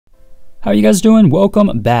How are you guys doing?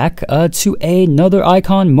 Welcome back to another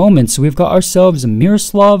icon moment. So we've got ourselves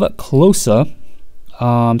Miroslav Klose.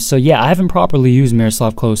 So yeah, I haven't properly used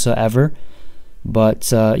Miroslav Klose ever.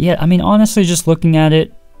 But yeah, I mean, honestly, just looking at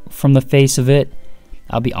it from the face of it,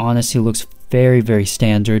 I'll be honest, he looks very, very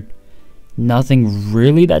standard. Nothing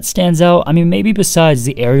really that stands out. I mean, maybe besides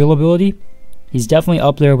the aerial ability, he's definitely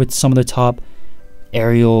up there with some of the top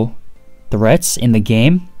aerial threats in the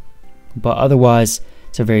game. But otherwise,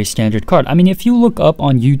 it's a very standard card. I mean, if you look up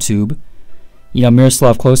on YouTube, you know,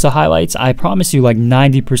 Miroslav Klose highlights, I promise you like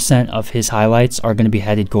 90% of his highlights are going to be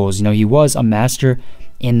headed goals. You know, he was a master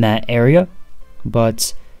in that area.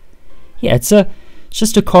 But yeah, it's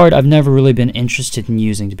just a card I've never really been interested in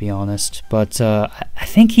using, to be honest. But I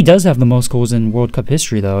think he does have the most goals in World Cup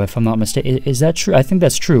history, though, if I'm not mistaken. Is that true? I think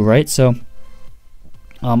that's true, right? So,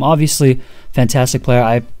 obviously, fantastic player.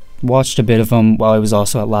 I watched a bit of him while he was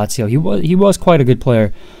also at Lazio. He was quite a good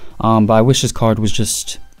player, but I wish his card was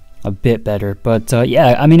just a bit better. But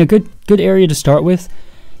yeah, I mean, a good area to start with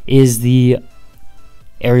is the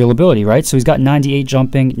aerial ability, right? So he's got 98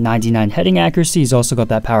 jumping, 99 heading accuracy. He's also got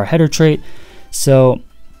that power header trait. So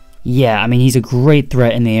yeah, I mean, he's a great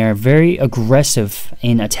threat in the air, very aggressive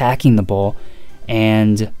in attacking the ball.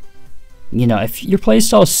 And you know, if your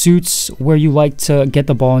playstyle suits where you like to get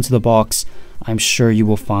the ball into the box, I'm sure you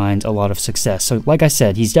will find a lot of success. So like I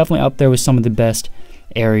said, he's definitely up there with some of the best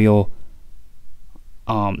aerial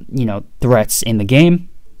you know, threats in the game.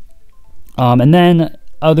 And then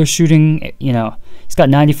other shooting, you know, he's got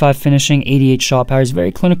 95 finishing, 88 shot power. He's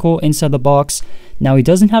very clinical inside the box. Now, he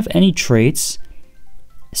doesn't have any traits.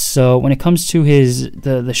 So when it comes to his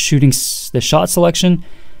the shot selection,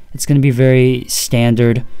 it's going to be very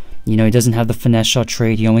standard. You know, he doesn't have the finesse shot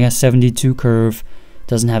trait. He only has 72 curve.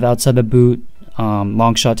 Doesn't have outside the boot,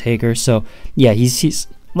 long shot taker. So yeah, he's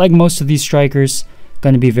like most of these strikers,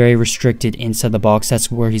 going to be very restricted inside the box.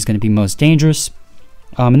 That's where he's going to be most dangerous.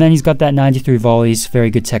 And then he's got that 93 volleys, very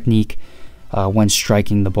good technique when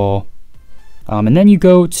striking the ball. And then you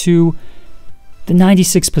go to the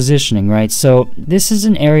 96 positioning, right? So this is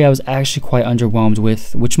an area I was actually quite underwhelmed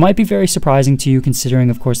with, which might be very surprising to you, considering,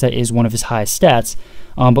 of course, that is one of his highest stats.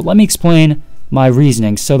 But let me explain my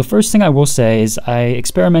reasoning. So the first thing I will say is I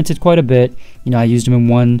experimented quite a bit. You know, I used him in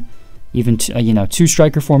one, even two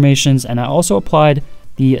striker formations, and I also applied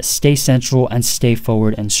the stay central and stay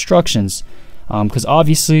forward instructions. Because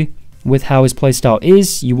obviously, with how his playstyle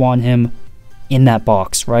is, you want him in that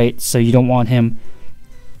box, right? So you don't want him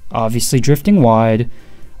obviously drifting wide.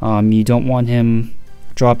 You don't want him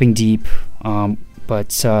dropping deep.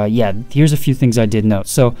 But yeah, here's a few things I did note.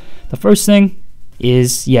 So the first thing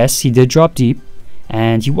is, yes, he did drop deep,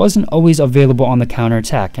 and he wasn't always available on the counter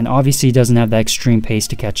attack, and obviously he doesn't have that extreme pace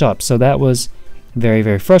to catch up. So that was very,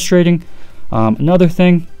 very frustrating. Another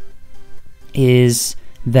thing is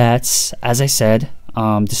that, as I said,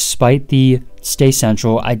 despite the stay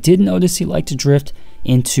central, I did notice he liked to drift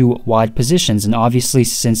into wide positions, and obviously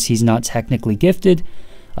since he's not technically gifted,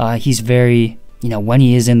 he's very, you know, when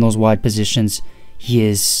he is in those wide positions, he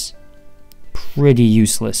is pretty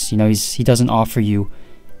useless. You know, he doesn't offer you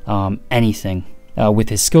anything with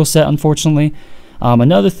his skill set, unfortunately.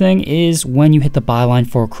 Another thing is when you hit the byline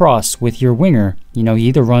for a cross with your winger, you know, he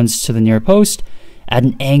either runs to the near post at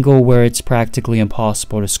an angle where it's practically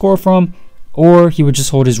impossible to score from, or he would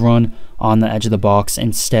just hold his run on the edge of the box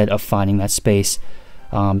instead of finding that space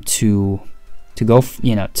to go,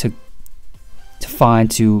 you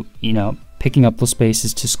know, picking up those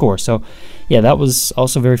spaces to score. So yeah, that was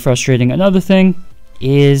also very frustrating. Another thing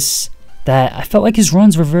is that I felt like his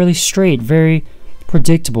runs were very straight, very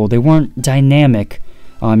predictable. They weren't dynamic,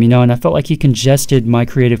 you know, and I felt like he congested my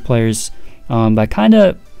creative players by kind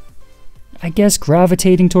of, I guess,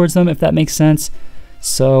 gravitating towards them, if that makes sense.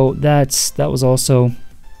 So that was also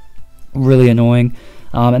really annoying.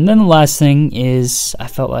 And then the last thing is, I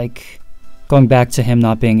felt like, going back to him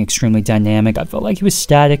not being extremely dynamic, I felt like he was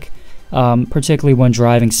static, particularly when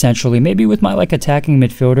driving centrally, maybe with my like attacking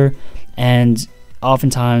midfielder, and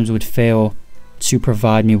oftentimes would fail to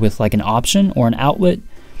provide me with like an option or an outlet.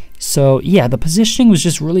 So yeah, the positioning was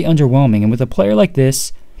just really underwhelming, and with a player like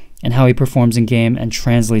this and how he performs in game and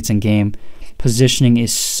translates in game, positioning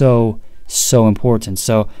is so important.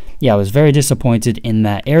 So yeah, I was very disappointed in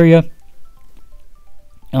that area.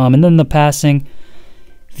 And then the passing,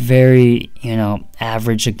 very, you know,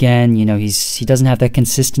 average again. You know, he doesn't have that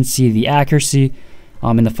consistency, the accuracy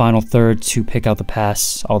in the final third to pick out the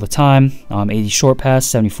pass all the time. 80 short pass,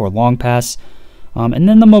 74 long pass. And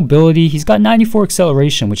then the mobility, he's got 94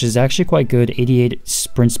 acceleration, which is actually quite good, 88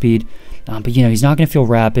 sprint speed. But, you know, he's not going to feel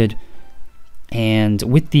rapid. And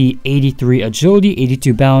with the 83 agility,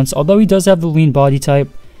 82 balance, although he does have the lean body type,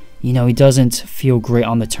 you know, he doesn't feel great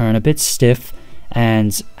on the turn, a bit stiff.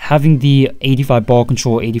 And having the 85 ball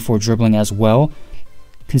control, 84 dribbling as well,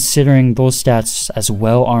 considering those stats as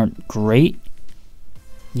well aren't great,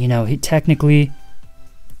 you know, he's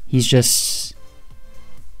just,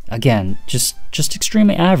 again, just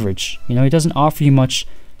extremely average. You know, he doesn't offer you much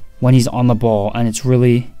when he's on the ball, and it's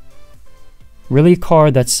really a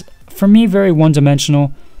card that's, for me, very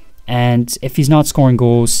one-dimensional. And if he's not scoring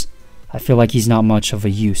goals, I feel like he's not much of a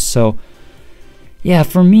use. So, yeah,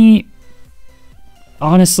 for me,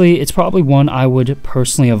 honestly, it's probably one I would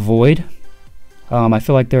personally avoid. I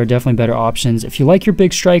feel like there are definitely better options. If you like your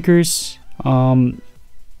big strikers, or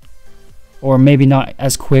maybe not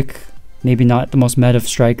as quick, maybe not the most meta of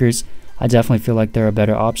strikers, I definitely feel like there are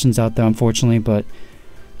better options out there, unfortunately. But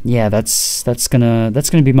yeah, that's gonna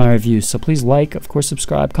be my review. So please like, of course,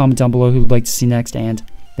 subscribe, comment down below who you'd like to see next, and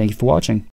thank you for watching.